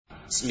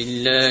بسم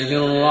اللہ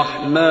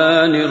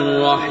الرحمن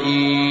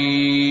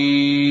الرحیم.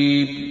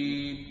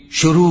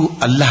 شروع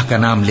اللہ کا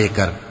نام لے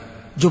کر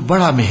جو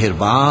بڑا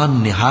مہربان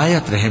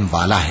نہایت رحم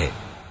والا ہے.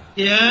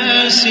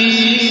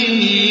 یاسین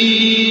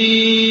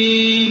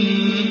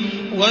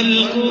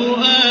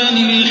والقرآن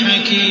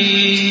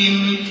الحکیم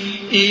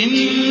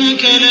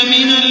انک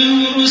لمن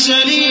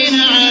المرسلین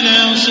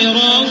علی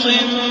صراط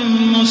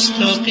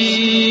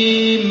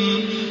مستقیم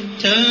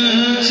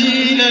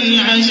تنزیل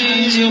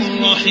العزیز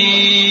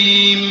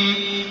الرحیم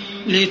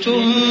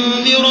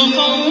لتنذر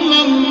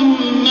قوما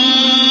ما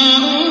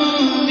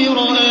انذر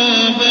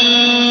آباؤهم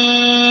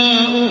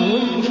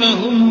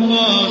فهم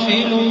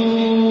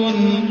غافلون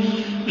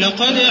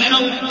لقد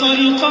حق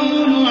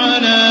القول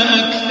على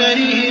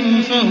أكثرهم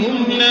فهم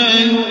لا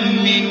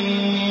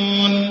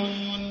يؤمنون.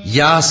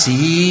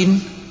 یاسین،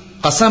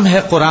 قسم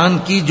ہے قرآن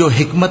کی جو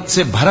حکمت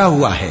سے بھرا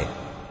ہوا ہے.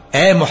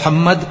 اے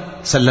محمد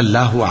صلی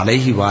اللہ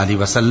علیہ وآلہ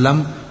وسلم،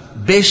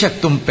 بے شک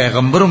تم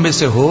پیغمبروں میں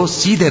سے ہو،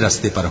 سیدھے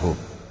رستے پر ہو.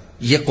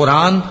 یہ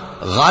قرآن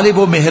غالب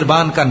و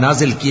مہربان کا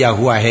نازل کیا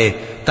ہوا ہے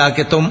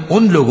تاکہ تم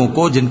ان لوگوں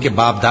کو جن کے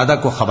باپ دادا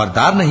کو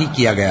خبردار نہیں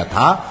کیا گیا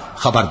تھا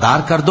خبردار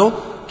کر دو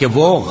کہ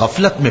وہ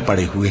غفلت میں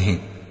پڑے ہوئے ہیں.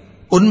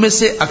 ان میں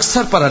سے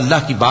اکثر پر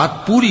اللہ کی بات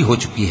پوری ہو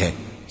چکی ہے،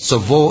 سو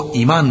وہ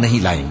ایمان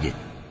نہیں لائیں گے.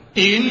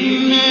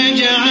 إنا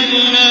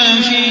جعلنا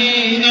في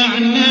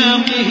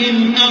أعناقهم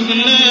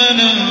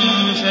أغلالا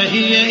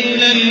فهي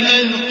إلى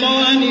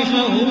الأذقان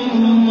فهم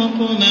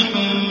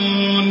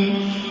مقمحون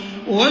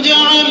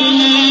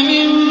وجعلنا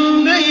من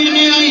بين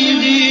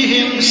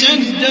أيديهم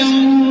سدا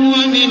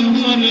ومن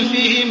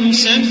خلفهم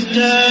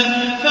سدا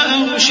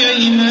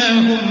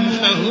فأغشيناهم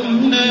فهم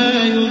لا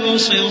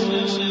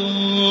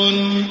يبصرون.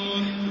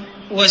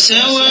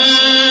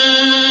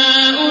 وسواء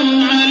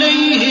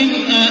عليهم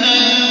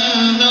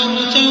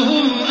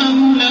أأنذرتهم أم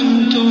لم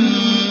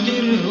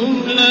تنذرهم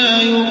لا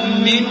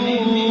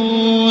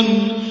يؤمنون.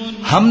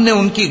 ہم نے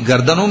ان کی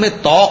گردنوں میں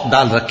طوق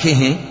ڈال رکھے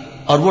ہیں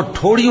اور وہ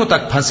ٹھوڑیوں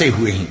تک پھنسے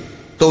ہوئے ہیں،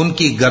 تو ان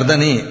کی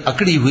گردنیں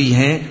اکڑی ہوئی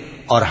ہیں،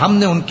 اور ہم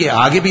نے ان کے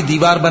آگے بھی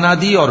دیوار بنا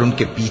دی اور ان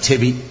کے پیچھے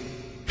بھی،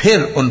 پھر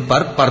ان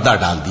پر پردہ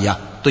ڈال دیا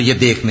تو یہ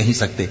دیکھ نہیں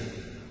سکتے.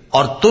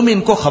 اور تم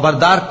ان کو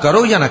خبردار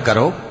کرو یا نہ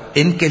کرو،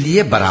 ان کے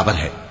لیے برابر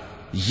ہے،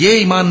 یہ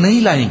ایمان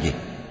نہیں لائیں گے.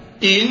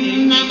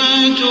 انما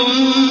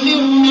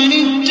تنذر من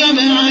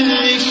اتبع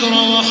الذکر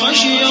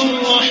وخشی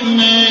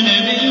الرحمن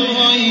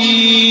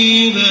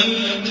بالغیب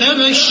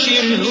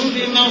فبشره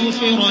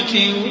بمغفرة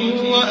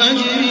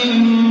وأجر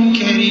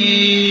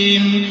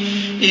كريم.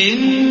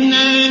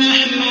 إنا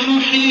نحن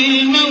نحيي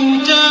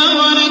الموتى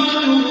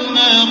ونكتب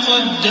ما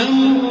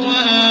قدموا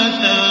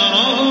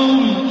وآثارهم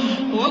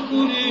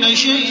وكل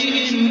شيء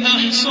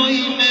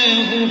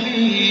أحصيناه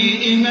في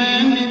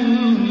إمام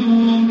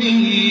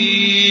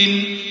مبين.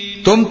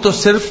 تم تو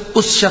صرف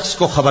اس شخص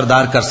کو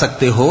خبردار کر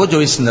سکتے ہو جو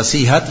اس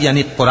نصیحت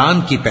یعنی قرآن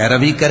کی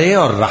پیروی کرے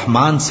اور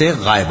رحمان سے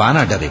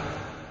غائبانہ ڈرے،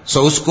 سو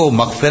اس کو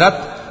مغفرت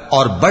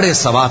اور بڑے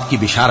ثواب کی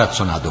بشارت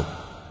سنا دو.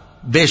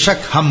 بے شک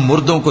ہم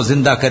مردوں کو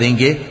زندہ کریں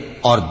گے،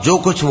 اور جو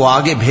کچھ وہ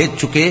آگے بھیج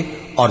چکے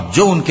اور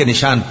جو ان کے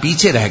نشان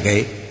پیچھے رہ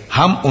گئے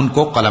ہم ان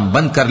کو قلم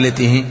بند کر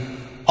لیتے ہیں،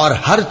 اور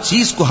ہر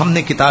چیز کو ہم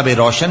نے کتاب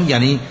روشن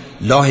یعنی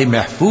لوح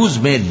محفوظ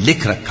میں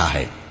لکھ رکھا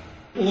ہے.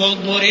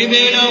 واضرب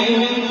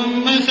لهم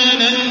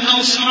مثلا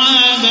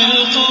أصحاب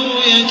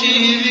القرية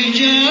إذ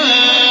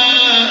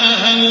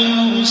جاءها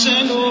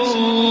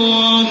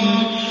المرسلون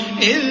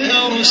إذ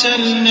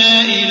أرسلنا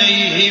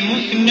إليهم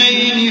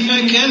اثنين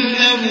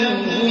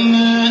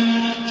فكذبوهما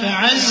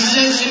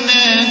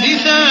فعززنا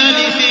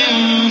بثالث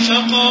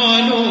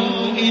فقالوا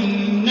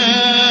إنا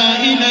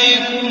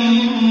إليكم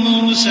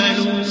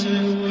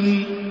مرسلون.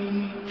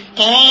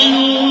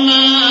 قالوا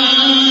ما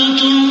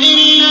أنتم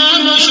إلا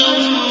بشر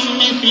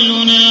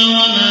مثلنا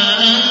وما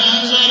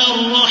أنزل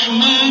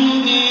الرحمن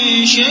من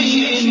شيء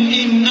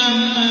إن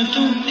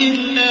أنتم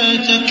إلا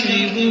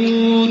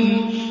تكذبون.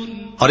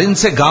 اور ان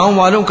سے گاؤں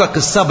والوں کا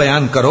قصہ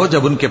بیان کرو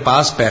جب ان کے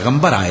پاس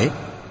پیغمبر آئے،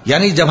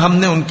 یعنی جب ہم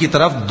نے ان کی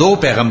طرف 2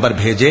 پیغمبر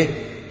بھیجے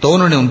تو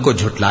انہوں نے ان کو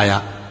جھٹلایا.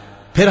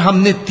 پھر ہم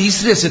نے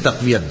تیسرے سے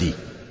تقویت دی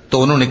تو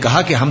انہوں نے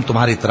کہا کہ ہم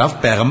تمہاری طرف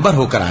پیغمبر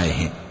ہو کر آئے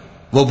ہیں.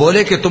 وہ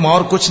بولے کہ تم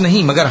اور کچھ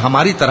نہیں مگر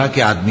ہماری طرح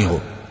کے آدمی ہو،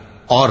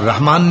 اور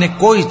رحمان نے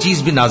کوئی چیز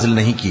بھی نازل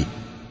نہیں کی،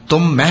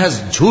 تم محض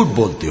جھوٹ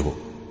بولتے ہو.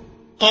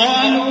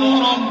 قالوا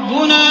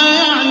ربنا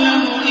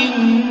يعلم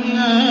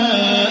إنا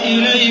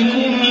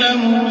إليكم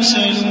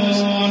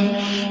لمرسلون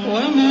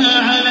وما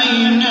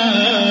علينا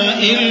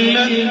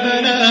إلا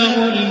البلاغ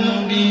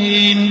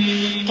المبين.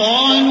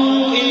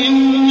 قالوا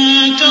إنا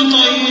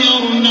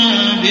تطيرنا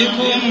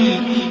بكم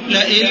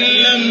لئن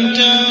لم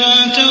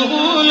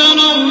تنتهوا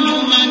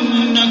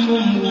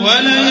لنرجمنكم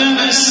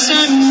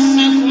وليمسنكم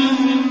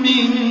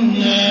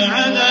منا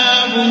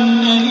عذاب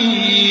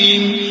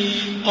أليم.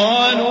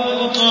 قالوا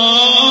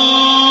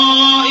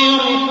طائركم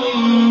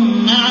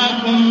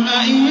معكم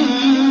أئن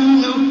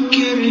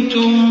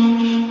ذكرتم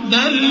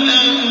بل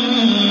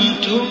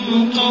أنتم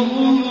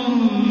قوم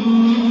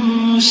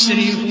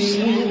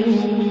مسرفون.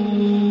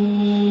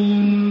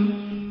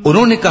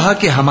 انہوں نے کہا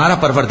کہ ہمارا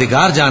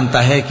پروردگار جانتا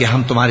ہے کہ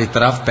ہم تمہاری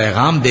طرف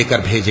پیغام دے کر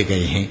بھیجے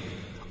گئے ہیں،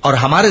 اور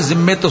ہمارے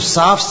ذمے تو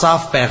صاف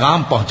صاف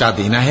پیغام پہنچا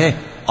دینا ہے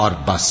اور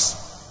بس۔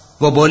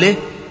 وہ بولے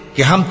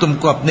کہ ہم تم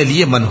کو اپنے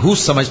لیے منحوس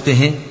سمجھتے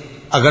ہیں،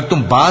 اگر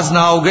تم باز نہ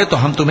آؤ گے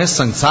تو ہم تمہیں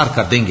سنسار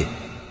کر دیں گے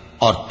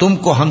اور تم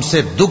کو ہم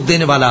سے دکھ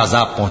دینے والا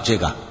عذاب پہنچے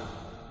گا۔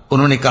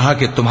 انہوں نے کہا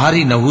کہ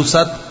تمہاری نحوست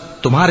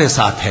تمہارے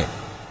ساتھ ہے،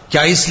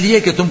 کیا اس لیے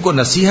کہ تم کو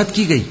نصیحت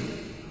کی گئی؟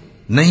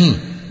 نہیں،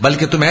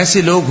 بلکہ تم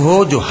ایسے لوگ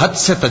ہو جو حد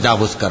سے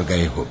تجاوز کر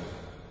گئے ہو۔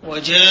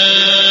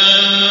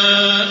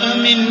 وجاء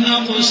من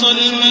أقصى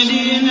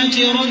المدينة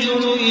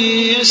رجل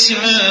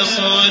يسعى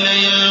قال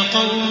يا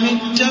قوم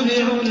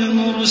اتبعوا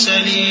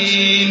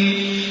المرسلين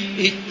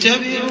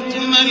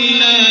اتبعوا من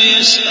لا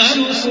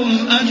يسألكم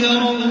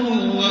أجرا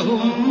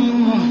وهم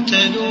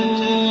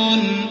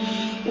مهتدون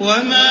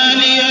وما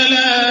لي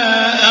لا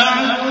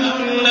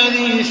أعبد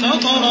الذي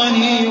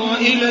فطرني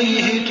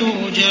وإليه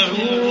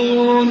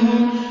ترجعون۔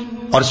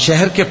 اور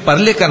شہر کے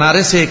پرلے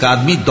کنارے سے ایک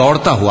آدمی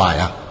دوڑتا ہوا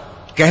آیا،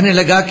 کہنے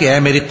لگا کہ اے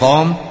میری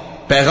قوم،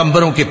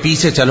 پیغمبروں کے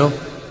پیچھے چلو،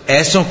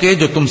 ایسوں کے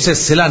جو تم سے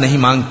صلہ نہیں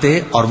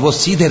مانگتے اور وہ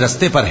سیدھے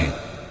رستے پر ہیں۔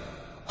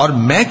 اور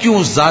میں کیوں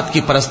اس ذات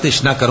کی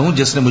پرستش نہ کروں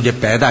جس نے مجھے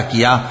پیدا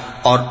کیا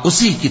اور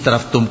اسی کی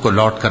طرف تم کو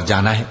لوٹ کر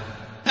جانا ہے۔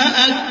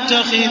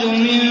 أَأَتَّخِذُ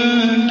مِن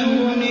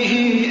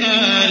دُونِهِ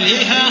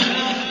آلِهَةً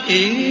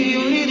إِن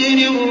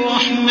يُرِدْنِ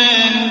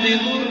الرَّحْمَنُ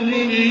بِضُرٍّ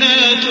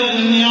لَّا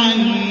تُغْنِ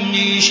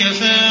عَنِّي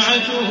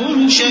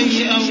شَفَاعَتُهُمْ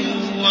شَيْئًا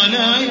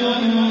وَلَا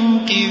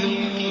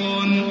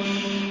يُنقِذُونِ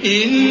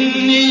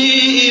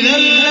إِنِّي إِذًا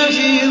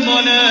لَّفِي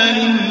ضَلَالٍ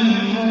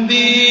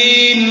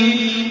مُّبِينٍ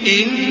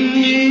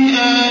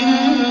إِنِّي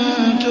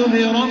آمَنتُ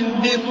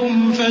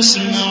بِرَبِّكُمْ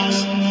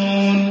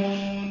فَاسْمَعُونِ۔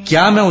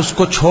 کیا میں اس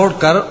کو چھوڑ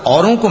کر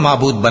اوروں کو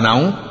معبود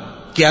بناؤں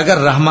کہ اگر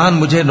رحمان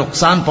مجھے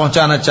نقصان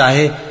پہنچانا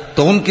چاہے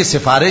تو ان کی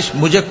سفارش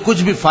مجھے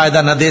کچھ بھی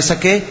فائدہ نہ دے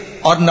سکے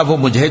اور نہ وہ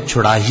مجھے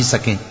چھڑا ہی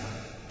سکیں؟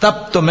 تب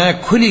تو میں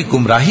کھلی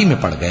گمراہی میں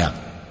پڑ گیا۔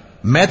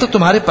 میں تو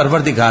تمہارے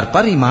پروردگار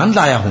پر ایمان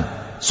لایا ہوں،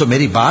 سو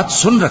میری بات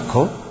سن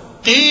رکھو۔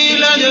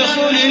 قیل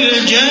ادخل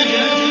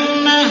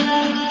الجنہ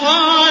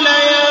قال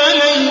یا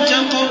لیت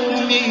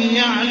قومی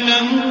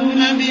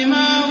یعلمون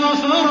بما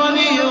غفر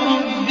لی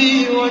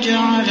ربی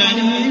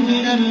وجعلنی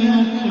من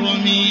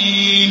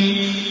المکرمین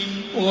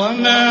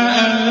وما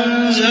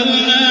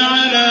انزلنا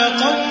على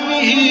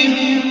قومه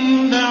من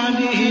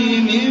بعده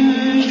من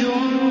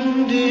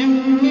جند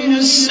من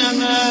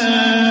السماء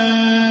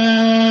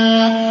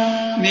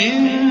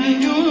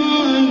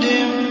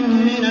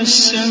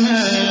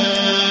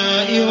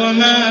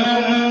وما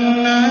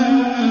كنا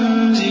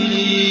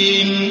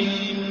منزلين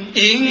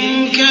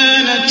إن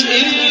كانت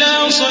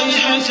إلا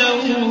صيحة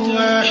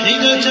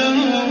واحدة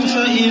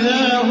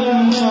فإذا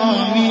هم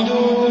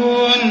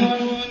خامدون۔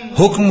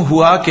 حکم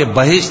ہوا کہ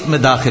بہشت میں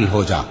داخل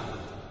ہو جا۔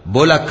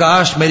 بولا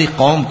کاش میری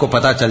قوم کو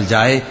پتا چل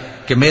جائے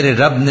کہ میرے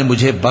رب نے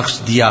مجھے بخش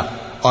دیا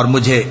اور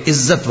مجھے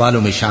عزت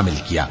والوں میں شامل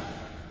کیا،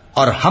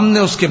 اور ہم نے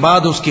اس کے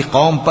بعد اس کی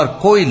قوم پر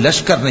کوئی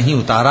لشکر نہیں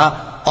اتارا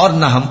اور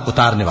نہ ہم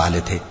اتارنے والے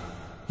تھے۔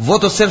 وہ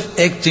تو صرف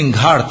ایک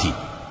چنگھاڑ تھی،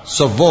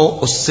 سو وہ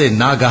اس سے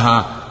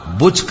ناگہاں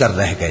بجھ کر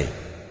رہ گئے۔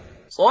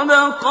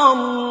 صدق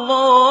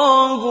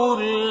اللہ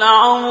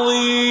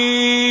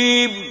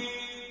العظیم۔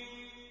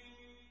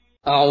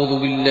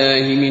 اعوذ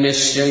باللہ من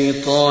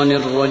الشیطان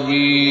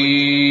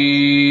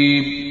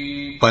الرجیم۔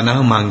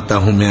 پناہ مانگتا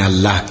ہوں میں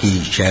اللہ کی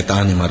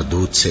شیطان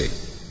مردود سے۔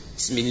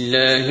 بسم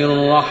اللہ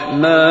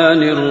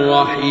الرحمن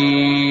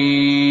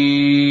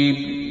الرحیم۔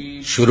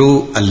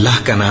 شروع اللہ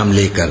کا نام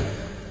لے کر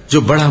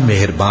جو بڑا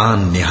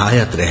مہربان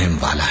نہایت رحم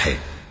والا ہے۔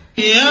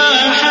 یا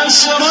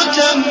حسرة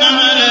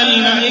على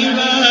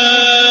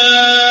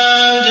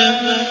العباد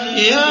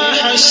یا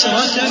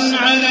حسرة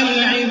على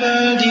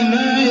العباد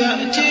ما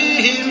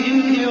يأتيهم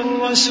من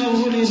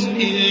رسول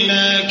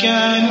إلا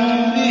كانوا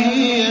به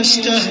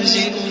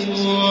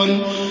يستهزئون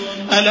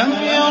ألم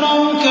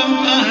يروا كم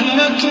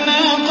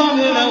أهلكنا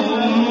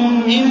قبلهم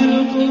من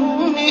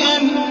القرون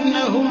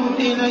أنهم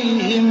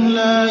إليهم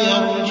لا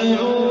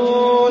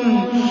يرجعون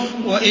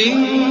وإن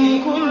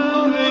كل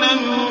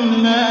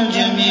لما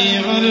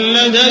جميع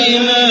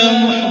لدينا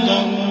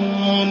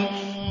محضرون۔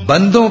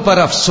 بندوں پر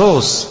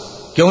افسوس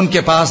کہ ان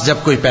کے پاس جب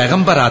کوئی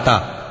پیغمبر آتا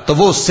تو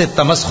وہ اس سے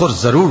تمسخر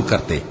ضرور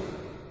کرتے۔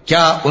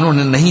 کیا انہوں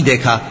نے نہیں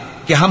دیکھا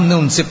کہ ہم نے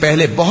ان سے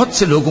پہلے بہت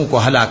سے لوگوں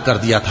کو ہلاک کر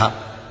دیا تھا؟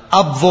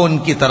 اب وہ ان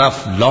کی طرف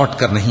لوٹ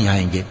کر نہیں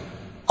آئیں گے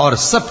اور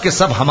سب کے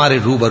سب ہمارے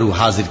روبرو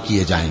حاضر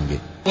کیے جائیں گے۔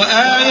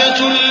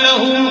 وآية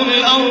لهم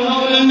الأرض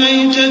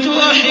الميتة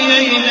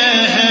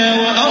أحييناها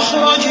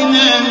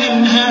وأخرجنا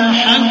منها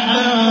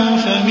حبا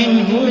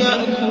فمنه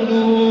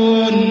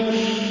يأكلون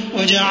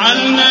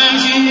وجعلنا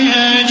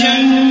فيها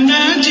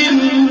جنات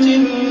من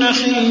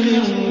نخيل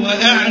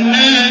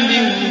وأعناب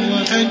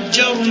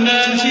وفجرنا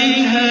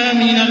فيها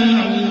من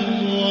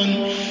العيون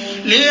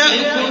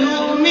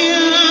ليأكلوا من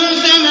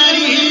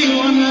ثمره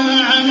وما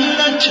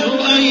عملته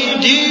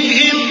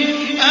أيديهم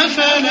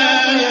أفلا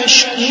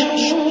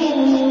يشكرون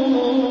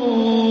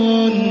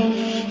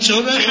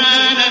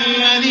سبحان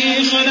الذي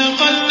خلق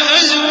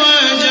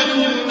الأزواج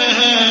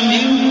كلها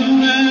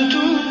مما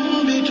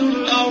تنبت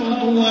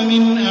الأرض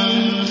ومن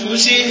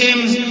أنفسهم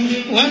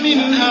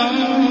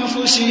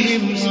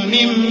أنفسهم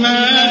ومما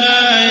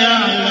لا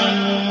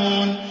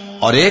يعلمون.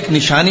 اور ایک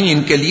نشانی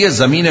ان کے لیے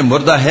زمین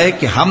مردہ ہے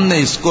کہ ہم نے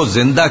اس کو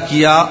زندہ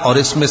کیا اور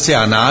اس میں سے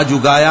اناج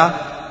اگایا،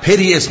 پھر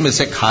یہ اس میں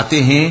سے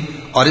کھاتے ہیں،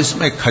 اور اس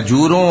میں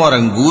کھجوروں اور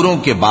انگوروں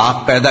کے باغ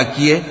پیدا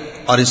کیے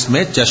اور اس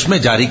میں چشمے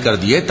جاری کر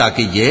دیے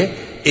تاکہ یہ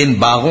ان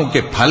باغوں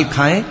کے پھل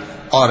کھائیں،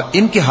 اور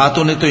ان کے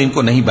ہاتھوں نے تو ان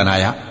کو نہیں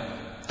بنایا،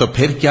 تو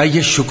پھر کیا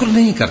یہ شکر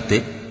نہیں کرتے؟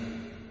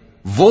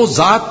 وہ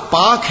ذات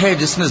پاک ہے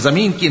جس نے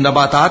زمین کی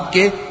نباتات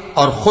کے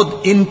اور خود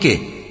ان کے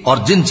اور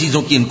جن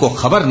چیزوں کی ان کو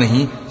خبر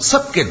نہیں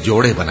سب کے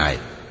جوڑے بنائے.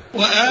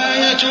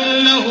 وآية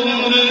لهم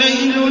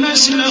الليل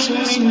نسلخ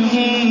منه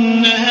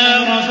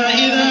النهار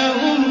فإذا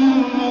هم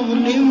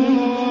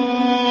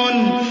مظلمون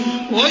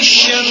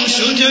والشمس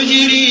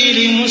تجري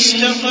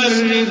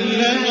لمستقر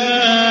لها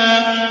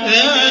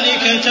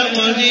ذلك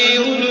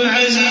تقدير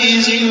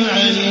العزيز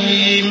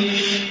العليم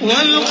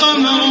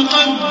والقمر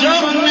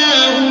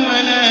قدرناه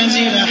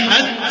منازل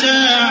حتى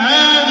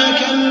عاد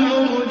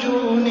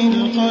كالعرجون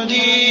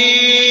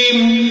القديم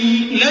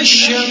لا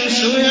الشمس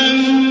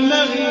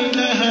ينبغي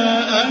لها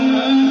أن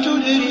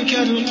تدرك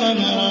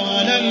القمر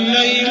ولا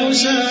الليل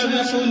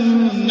سابق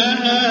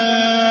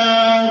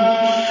النهار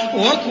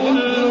وكل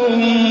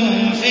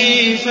في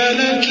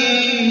فلك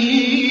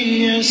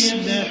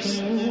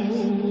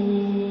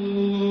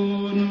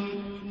يسبحون.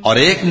 اور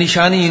ایک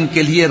نشانی ان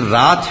کے لیے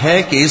رات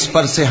ہے کہ اس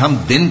پر سے ہم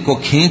دن کو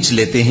کھینچ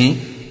لیتے ہیں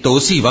تو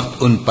اسی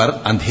وقت ان پر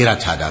اندھیرا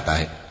چھا جاتا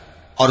ہے،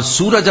 اور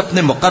سورج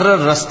اپنے مقرر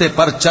رستے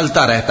پر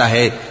چلتا رہتا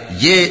ہے.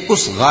 یہ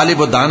اس غالب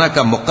و دانا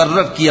کا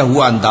مقرر کیا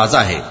ہوا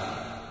اندازہ ہے.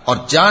 اور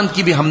چاند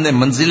کی بھی ہم نے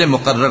منزلیں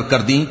مقرر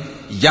کر دیں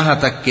یہاں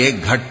تک کہ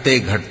گھٹتے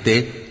گھٹتے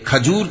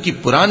کھجور کی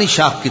پرانی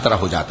شاخ کی طرح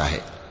ہو جاتا ہے.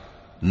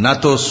 نہ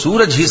تو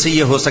سورج ہی سے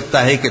یہ ہو سکتا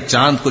ہے کہ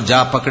چاند کو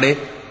جا پکڑے،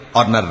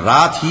 اور نہ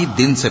رات ہی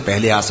دن سے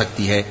پہلے آ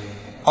سکتی ہے،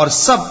 اور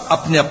سب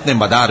اپنے اپنے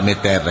مدار میں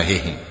تیر رہے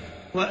ہیں.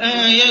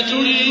 وآية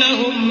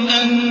لهم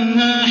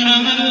أنا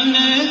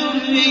حملنا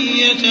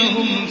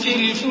ذريتهم في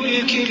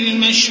الفلك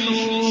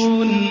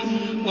المشحون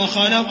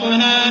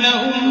وخلقنا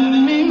لهم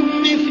من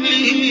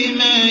مثله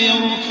ما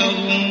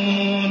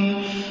يركبون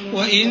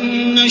وإن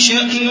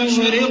نشأ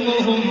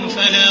نغرقهم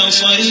فلا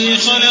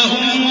صريخ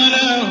لهم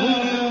ولا هم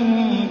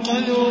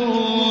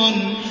ينقذون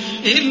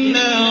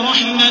إلا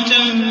رحمة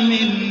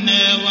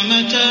منا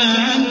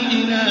ومتاعا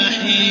إلى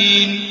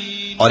حين.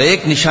 اور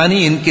ایک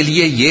نشانی ان کے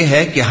لیے یہ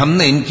ہے کہ ہم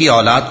نے ان کی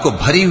اولاد کو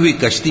بھری ہوئی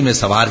کشتی میں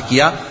سوار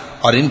کیا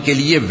اور ان کے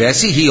لیے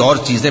ویسی ہی اور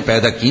چیزیں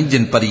پیدا کی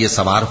جن پر یہ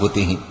سوار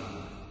ہوتے ہیں،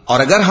 اور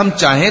اگر ہم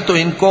چاہیں تو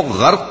ان کو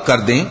غرق کر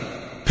دیں،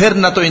 پھر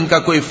نہ تو ان کا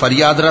کوئی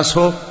فریاد رس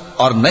ہو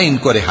اور نہ ان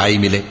کو رہائی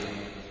ملے،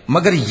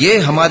 مگر یہ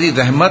ہماری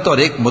رحمت اور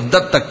ایک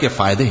مدت تک کے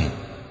فائدے ہیں.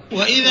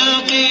 وَإِذَا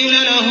قِيلَ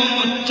لَهُمُ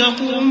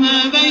اتَّقُوا مَا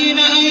بَيْنَ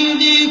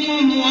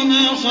أَيْدِيكُمْ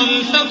وَمَا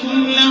خَلْفَكُمْ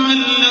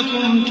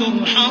لَعَلَّكُمْ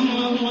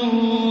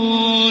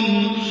تُرْحَمُونَ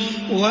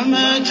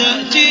وَمَا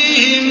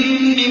تَأْتِيهِمْ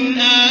مِنْ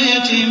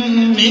آيَةٍ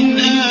مِنْ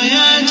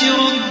آيَاتِ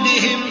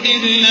رَبِّهِمْ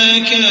إِلَّا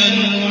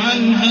كَانُوا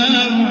عَنْهَا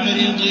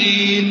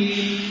مُعْرِضِينَ.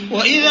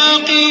 وَإِذَا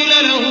قِيلَ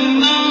لَهُمْ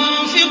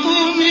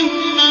أَنفِقُوا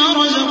مِمَّا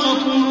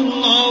رَزَقَكُمُ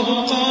اللَّهُ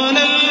قَالَ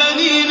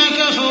الَّذِينَ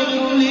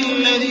كَفَرُوا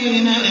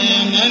لِلَّذِينَ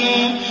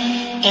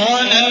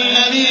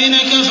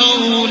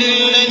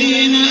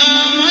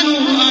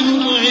آمَنُوا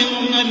أَنُطْعِمُ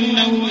مَن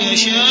لَّوْ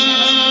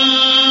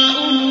يَشَاءُ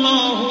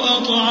اللَّهُ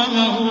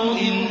أَطْعَمَهُ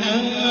إِنْ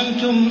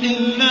أَنتُمْ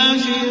إِلَّا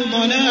فِي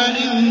ضَلَالٍ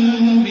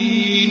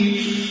مُّبِينٍ.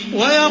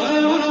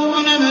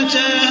 وَيَقُولُونَ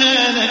مَتَىٰ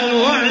هَٰذَا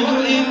الْوَعْدُ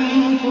إِن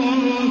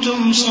كُنتُمْ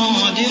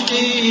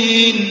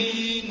صَادِقِينَ.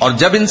 اور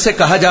جب ان سے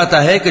کہا جاتا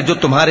ہے کہ جو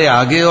تمہارے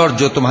آگے اور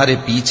جو تمہارے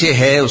پیچھے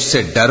ہے اس سے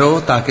ڈرو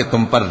تاکہ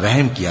تم پر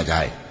رحم کیا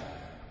جائے،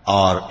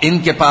 اور ان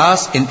کے پاس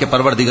ان کے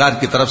پروردگار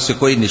کی طرف سے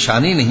کوئی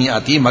نشانی نہیں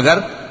آتی مگر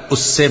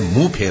اس سے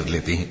منہ پھیر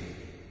لیتے ہیں.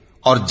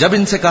 اور جب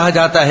ان سے کہا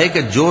جاتا ہے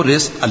کہ جو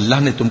رزق اللہ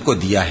نے تم کو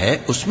دیا ہے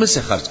اس میں سے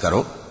خرچ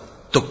کرو،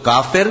 تو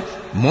کافر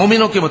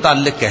مومنوں کے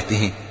متعلق کہتے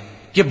ہیں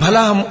کہ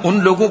بھلا ہم ان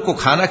لوگوں کو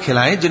کھانا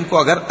کھلائیں جن کو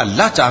اگر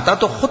اللہ چاہتا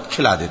تو خود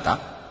کھلا دیتا،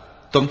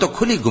 تم تو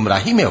کھلی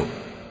گمراہی میں ہو.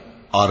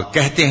 اور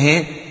کہتے ہیں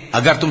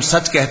اگر تم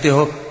سچ کہتے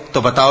ہو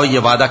تو بتاؤ یہ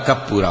وعدہ کب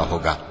پورا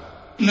ہوگا.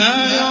 ما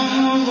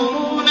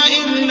ينظرون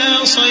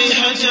إلا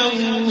صيحة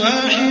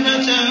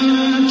واحدة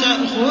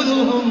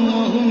تأخذهم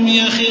وهم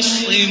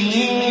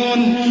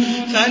يخصمون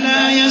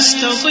فلا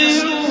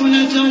يستطيعون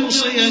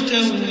توصية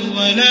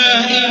ولا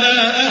إلى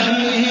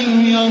أهلهم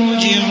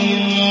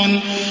يرجعون.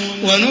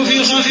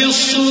 ونفخ في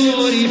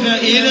الصور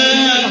فإذا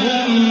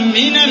هم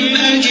من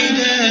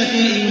الأجداث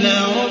إلى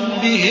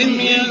ربهم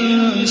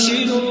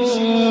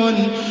ينسلون.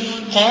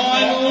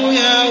 قالوا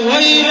يا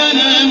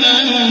ويلنا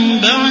من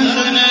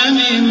بعثنا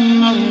من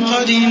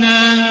مرقدنا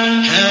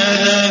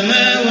هذا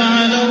ما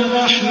وعد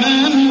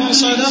الرحمن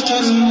وصدق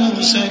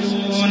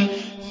المرسلون.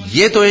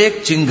 یہ تو ایک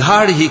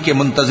چنگھاڑ ہی کے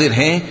منتظر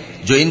ہیں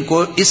جو ان کو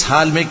اس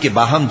حال میں کہ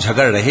باہم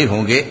جھگڑ رہے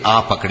ہوں گے آ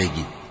پکڑے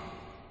گی،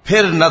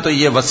 پھر نہ تو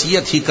یہ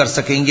وصیت ہی کر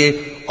سکیں گے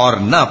اور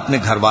نہ اپنے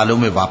گھر والوں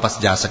میں واپس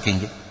جا سکیں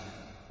گے.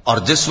 اور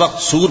جس وقت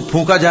سور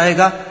پھونکا جائے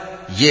گا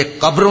یہ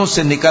قبروں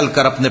سے نکل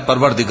کر اپنے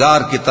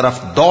پروردگار کی طرف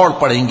دوڑ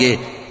پڑیں گے،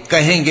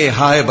 کہیں گے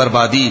ہائے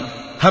بربادی،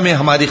 ہمیں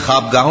ہماری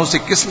خوابگاہوں سے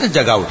کس نے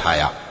جگہ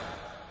اٹھایا؟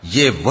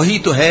 یہ وہی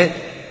تو ہے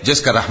جس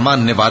کا رحمان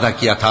نے وعدہ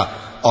کیا تھا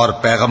اور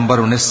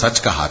پیغمبروں نے سچ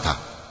کہا تھا.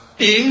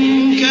 إن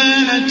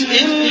كانت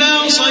إلا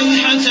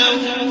صيحة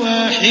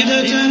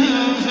واحدة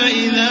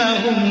فإذا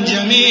هم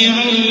جميع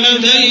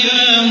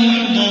لدينا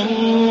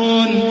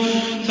محضرون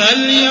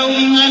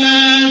فاليوم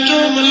لا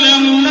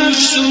تظلم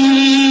نفس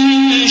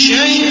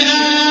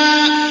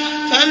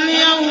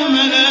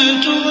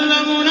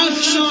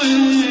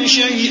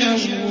شيئا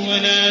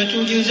ولا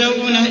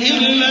تجزون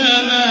إلا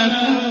ما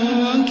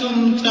كنتم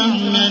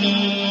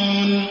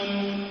تعملون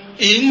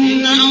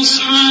إن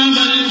أصحاب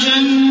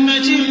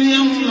الجنة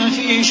اليوم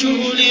في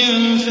شغل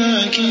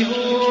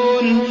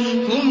فاكهون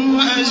هم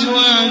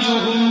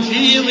وأزواجهم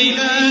في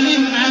ظلال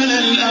على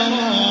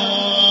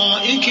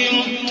الأرائك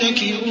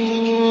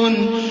متكئون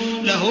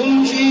لهم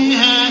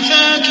فيها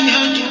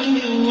فاكهة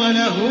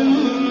ولهم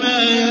ما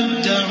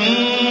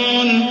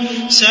يدعون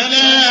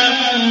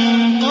سلام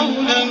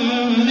قولا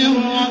من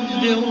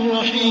رب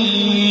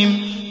رحيم.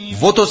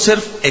 وہ تو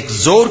صرف ایک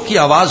زور کی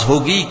آواز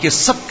ہوگی کہ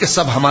سب کے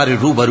سب ہمارے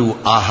روبرو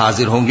آ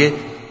حاضر ہوں گے.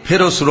 پھر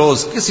اس روز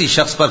کسی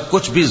شخص پر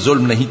کچھ بھی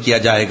ظلم نہیں کیا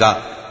جائے گا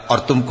اور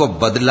تم کو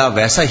بدلہ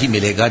ویسا ہی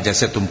ملے گا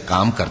جیسے تم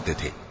کام کرتے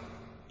تھے.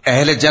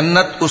 اہل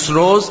جنت اس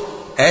روز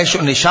عیش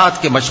و نشاط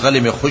کے مشغلے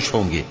میں خوش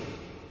ہوں گے.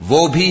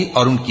 وہ بھی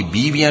اور ان کی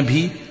بیویاں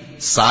بھی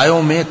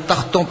سایوں میں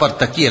تختوں پر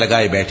تکیے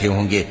لگائے بیٹھے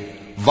ہوں گے.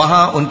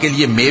 وہاں ان کے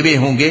لیے میوے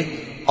ہوں گے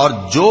اور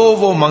جو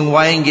وہ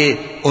منگوائیں گے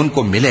ان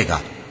کو ملے گا.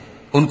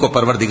 ان کو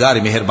پروردگار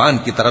مہربان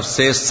کی طرف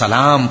سے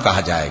سلام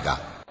کہا جائے گا.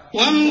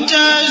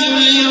 وامتازوا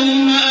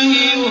اليوم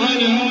أيها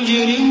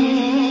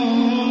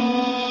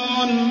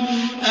المجرمون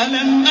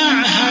ألم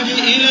أعهد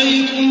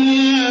إليكم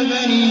يا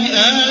بني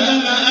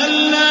آدم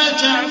ألا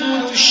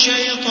تعبدوا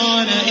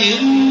الشيطان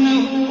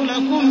إنه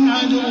لكم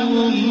عدو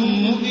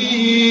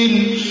مبين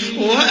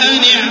وأن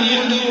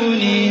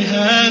اعبدوني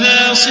هذا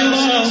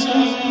صراط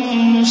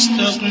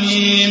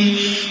مستقيم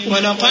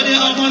ولقد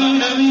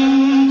أضل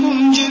منكم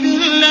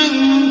جبلا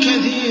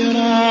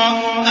كثيرا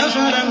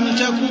أفلم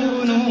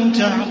تكونوا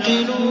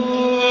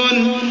تعقلون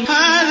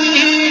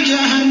هذه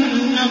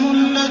جهنم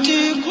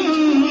التي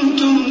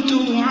كنتم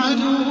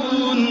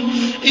توعدون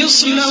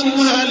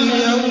اصلوها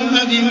اليوم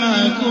بما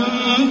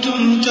كنتم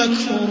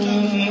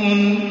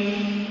تكفرون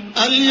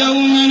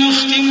اليوم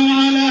نختم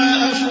على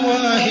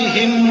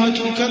أفواههم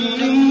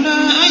وتكلمنا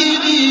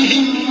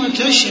أيديهم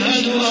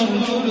وتشهد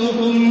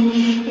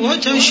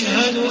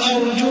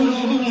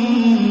أرجلهم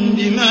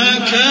بما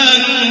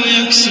كانوا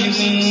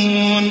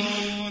يكسبون.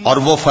 اور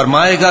وہ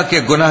فرمائے گا کہ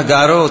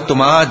گناہگارو تم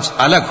آج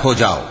الگ ہو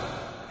جاؤ.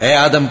 اے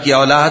آدم کی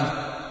اولاد،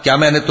 کیا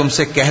میں نے تم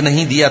سے کہہ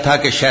نہیں دیا تھا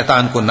کہ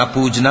شیطان کو نہ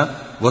پوجنا،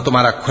 وہ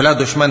تمہارا کھلا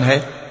دشمن ہے،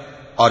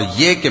 اور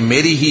یہ کہ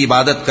میری ہی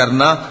عبادت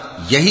کرنا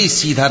یہی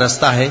سیدھا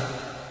رستہ ہے.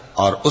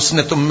 اور اس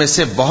نے تم میں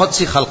سے بہت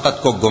سی خلقت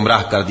کو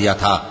گمراہ کر دیا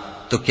تھا،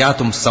 تو کیا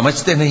تم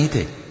سمجھتے نہیں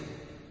تھے؟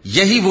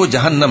 یہی وہ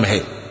جہنم ہے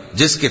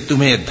جس کے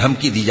تمہیں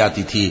دھمکی دی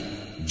جاتی تھی.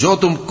 جو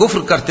تم کفر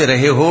کرتے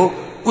رہے ہو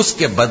اس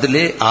کے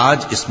بدلے آج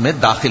اس میں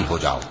داخل ہو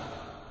جاؤ.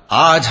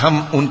 آج ہم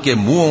ان کے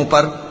منہوں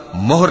پر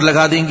مہر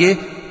لگا دیں گے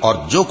اور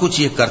جو کچھ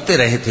یہ کرتے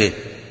رہے تھے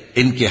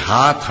ان کے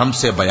ہاتھ ہم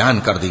سے بیان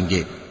کر دیں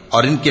گے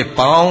اور ان کے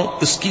پاؤں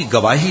اس کی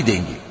گواہی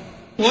دیں گے.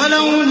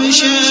 وَلَوْ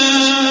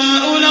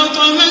نَشَاءُ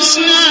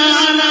لَطَمَسْنَا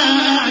عَلَىٰ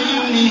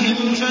أَعْيُنِهِمْ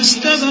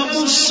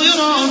فَاسْتَبَقُوا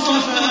الصِّرَاطَ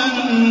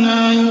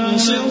فَأَنَّىٰ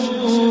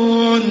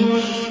يُبْصِرُونَ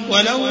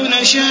وَلَوْ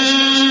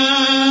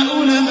نَشَاءُ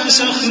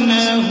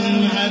لَمَسَخْنَاهُمْ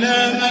عَلَىٰ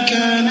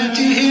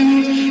مَكَانَتِهِمْ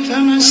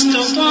فَمَا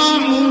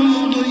اسْتَطَاعُوا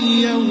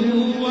مُضِيًّا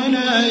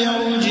وَلَا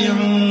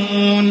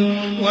يَرْجِعُونَ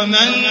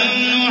وَمَن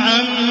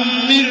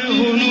نُّعَمِّرْهُ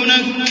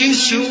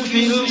نُنَكِّسْهُ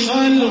فِي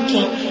الْخَلْقِ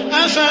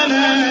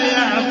أَفَلَا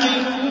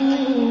يَعْقِلُونَ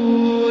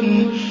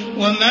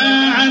وما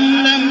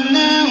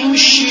علمناه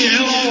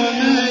الشعر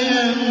وما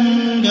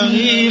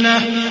ينبغي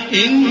له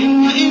إن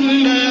هو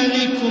إلا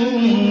ذكر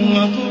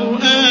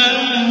وقرآن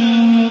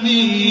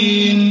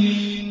مبين.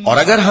 اور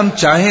اگر ہم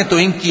چاہیں تو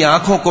ان کی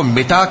آنکھوں کو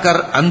مٹا کر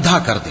اندھا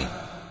کر دیں،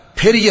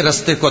 پھر یہ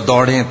رستے کو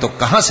دوڑیں تو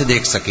کہاں سے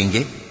دیکھ سکیں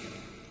گے؟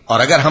 اور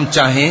اگر ہم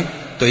چاہیں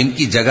تو ان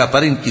کی جگہ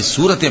پر ان کی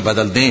صورتیں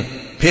بدل دیں،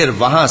 پھر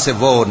وہاں سے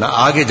وہ نہ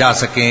آگے جا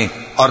سکیں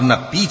اور نہ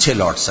پیچھے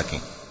لوٹ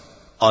سکیں.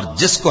 اور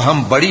جس کو ہم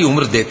بڑی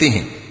عمر دیتے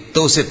ہیں تو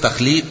اسے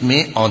تخلیق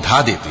میں اوندھا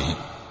دیتے ہیں،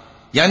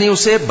 یعنی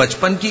اسے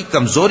بچپن کی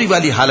کمزوری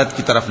والی حالت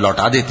کی طرف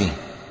لوٹا دیتے ہیں.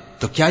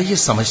 تو کیا یہ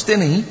سمجھتے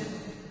نہیں؟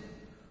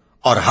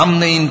 اور ہم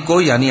نے ان کو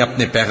یعنی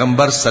اپنے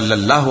پیغمبر صلی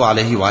اللہ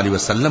علیہ وآلہ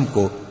وسلم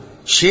کو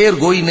شعر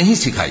گوئی نہیں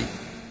سکھائی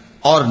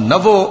اور نہ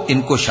وہ ان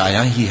کو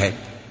شایع ہی ہے.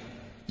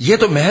 یہ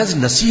تو محض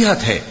نصیحت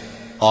ہے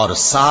اور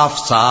صاف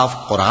صاف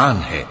قرآن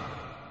ہے.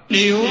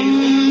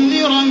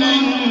 لِيُنذِرَ مَن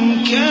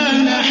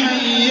كَانَ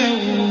حَيًّا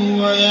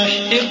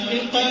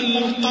وَيَحِقَّ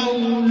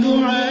الْقَوْلُ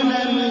عَلَى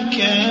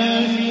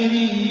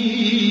الْكَافِرِينَ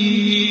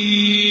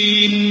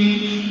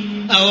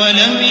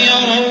أَوَلَمْ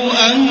يَرَوْا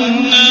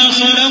أَنَّا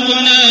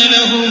خَلَقْنَا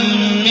لَهُم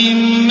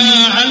مِّمَّا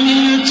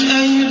عَمِلَتْ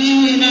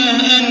أَيْدِينَا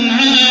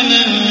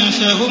أَنْعَامًا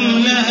فَهُمْ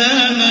لَهَا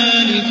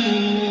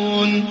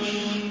مَالِكُونَ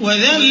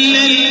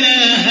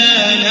وَذَلَّلْنَاهَا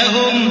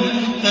لَهُمْ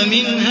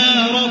فَمِنْهَا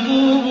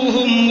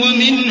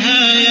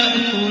منها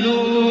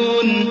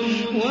يأكلون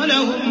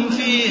ولهم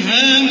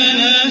فيها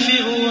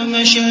منافع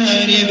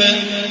ومشارب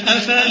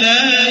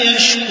أفلا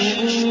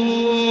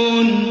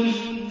يشكرون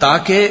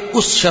تاکہ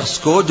اس شخص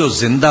کو جو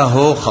زندہ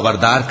ہو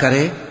خبردار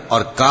کرے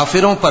اور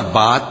کافروں پر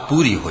بات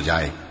پوری ہو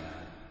جائے.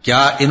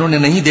 کیا انہوں نے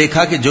نہیں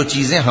دیکھا کہ جو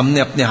چیزیں ہم نے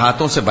اپنے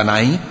ہاتھوں سے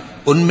بنائیں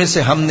ان میں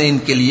سے ہم نے ان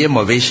کے لیے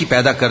مویشی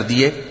پیدا کر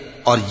دیے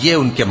اور یہ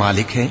ان کے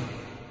مالک ہیں،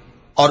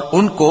 اور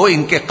ان کو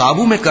ان کے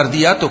قابو میں کر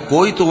دیا تو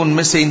کوئی تو ان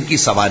میں سے ان کی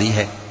سواری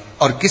ہے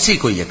اور کسی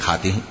کو یہ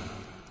کھاتے ہیں،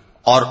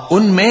 اور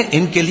ان میں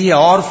ان کے لیے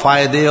اور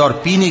فائدے اور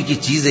پینے کی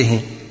چیزیں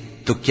ہیں،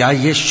 تو کیا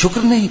یہ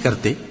شکر نہیں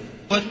کرتے؟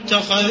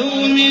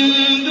 واتخذوا من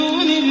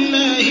دون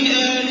الله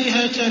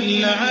آلهة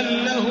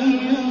لعلهم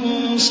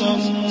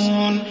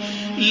ينصرون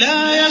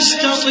لا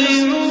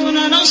يستطيعون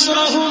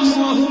نصرهم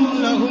وهم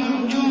لهم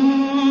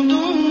جند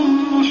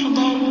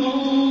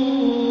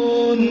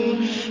محضرون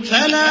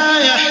فلا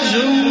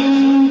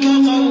يحزنك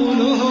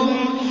قولهم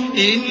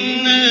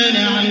إنا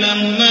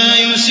نعلم ما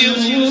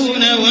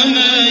يسرون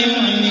وما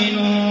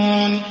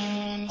يعلنون.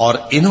 اور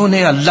انہوں نے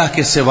اللہ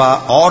کے سوا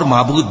اور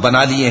معبود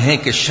بنا لیے ہیں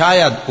کہ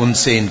شاید ان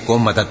سے ان کو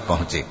مدد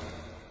پہنچے،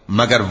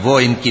 مگر وہ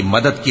ان کی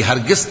مدد کی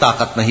ہرگز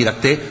طاقت نہیں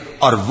رکھتے،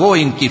 اور وہ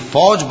ان کی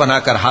فوج بنا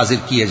کر حاضر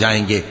کیے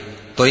جائیں گے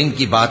تو ان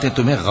کی باتیں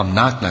تمہیں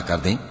غمناک نہ کر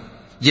دیں.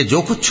 یہ جو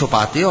کچھ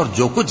چھپاتے اور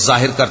جو کچھ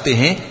ظاہر کرتے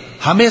ہیں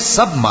ہمیں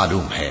سب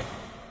معلوم ہے.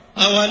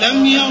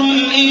 أولم ير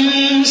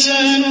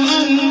الإنسان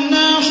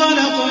أنا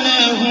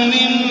خلقناه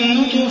من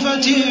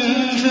نطفة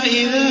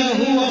فإذا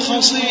هو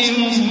خصيم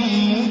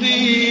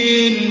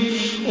مبين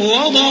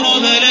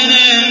وضرب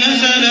لنا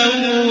مثلا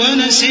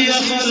ونسي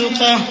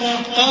خلقه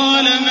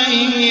قال من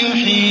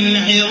يحيي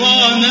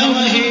العظام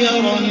وهي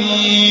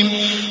رميم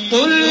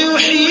قل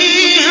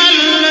يحييها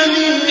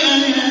الذي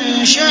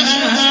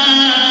أنشأها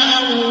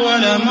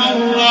أول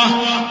مرة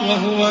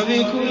وهو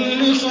بكل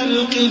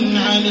خلق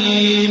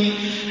عليم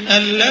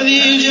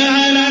الذي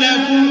جعل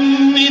لكم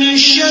من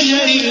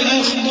الشجر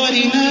الأخضر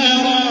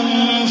نارا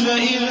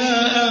فإذا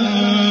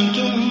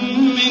أنتم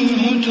منه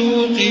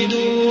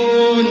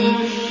توقدون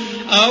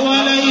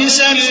أوليس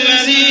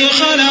الذي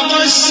خلق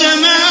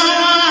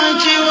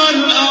السماوات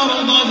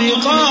والأرض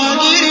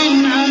بقادر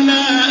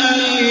على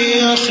أن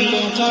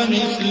يخلق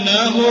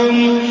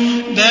مثلهم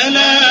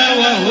بلى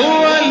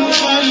وهو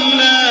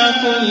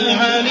الخلاق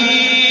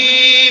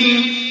العليم.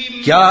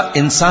 کیا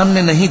انسان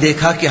نے نہیں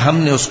دیکھا کہ ہم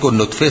نے اس کو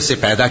نطفے سے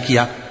پیدا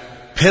کیا،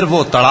 پھر وہ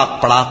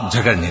تڑاک پڑاک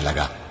جھگڑنے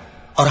لگا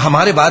اور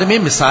ہمارے بارے میں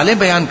مثالیں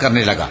بیان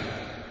کرنے لگا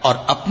اور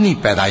اپنی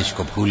پیدائش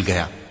کو بھول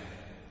گیا.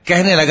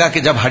 کہنے لگا کہ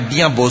جب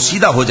ہڈیاں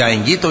بوسیدہ ہو جائیں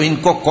گی تو ان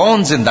کو کون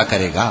زندہ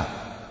کرے گا؟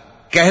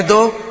 کہہ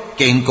دو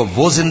کہ ان کو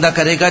وہ زندہ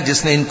کرے گا جس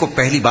نے ان کو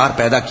پہلی بار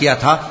پیدا کیا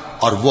تھا،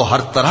 اور وہ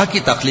ہر طرح کی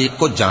تخلیق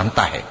کو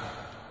جانتا ہے.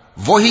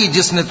 وہی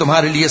جس نے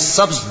تمہارے لیے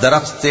سبز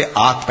درخت سے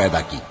آگ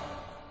پیدا کی،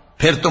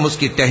 پھر تم اس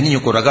کی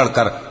ٹہنیوں کو رگڑ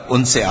کر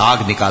ان سے آگ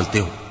نکالتے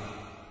ہو.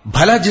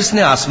 بھلا جس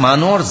نے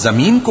آسمانوں اور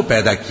زمین کو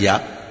پیدا کیا،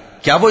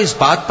 کیا وہ اس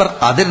بات پر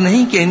قادر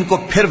نہیں کہ ان کو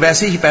پھر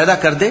ویسے ہی پیدا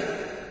کر دے؟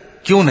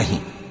 کیوں نہیں؟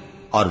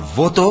 اور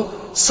وہ تو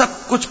سب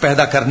کچھ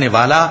پیدا کرنے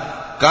والا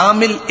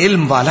کامل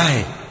علم والا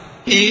ہے.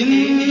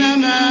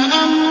 انما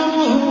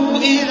امره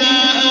اذا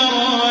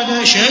اراد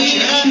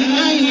شيئا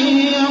ان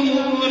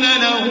يقول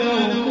له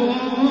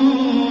كن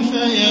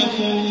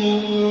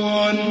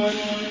فيكون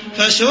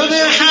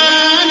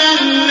فسبحان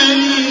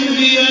الذي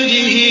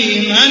بيده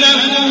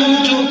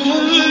ملكوت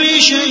كل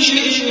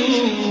شيء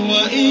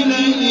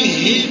وإليه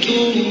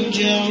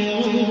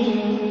ترجعون.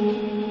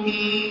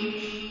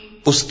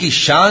 اس کی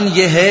شان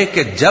یہ ہے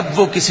کہ جب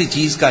وہ کسی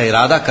چیز کا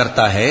ارادہ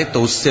کرتا ہے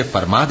تو اس سے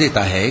فرما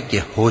دیتا ہے کہ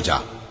ہو جا،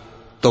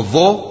 تو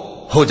وہ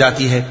ہو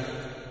جاتی ہے.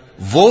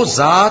 وہ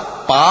ذات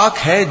پاک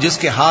ہے جس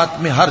کے ہاتھ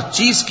میں ہر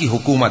چیز کی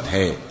حکومت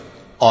ہے،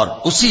 اور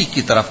اسی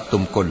کی طرف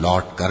تم کو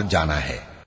لوٹ کر جانا ہے.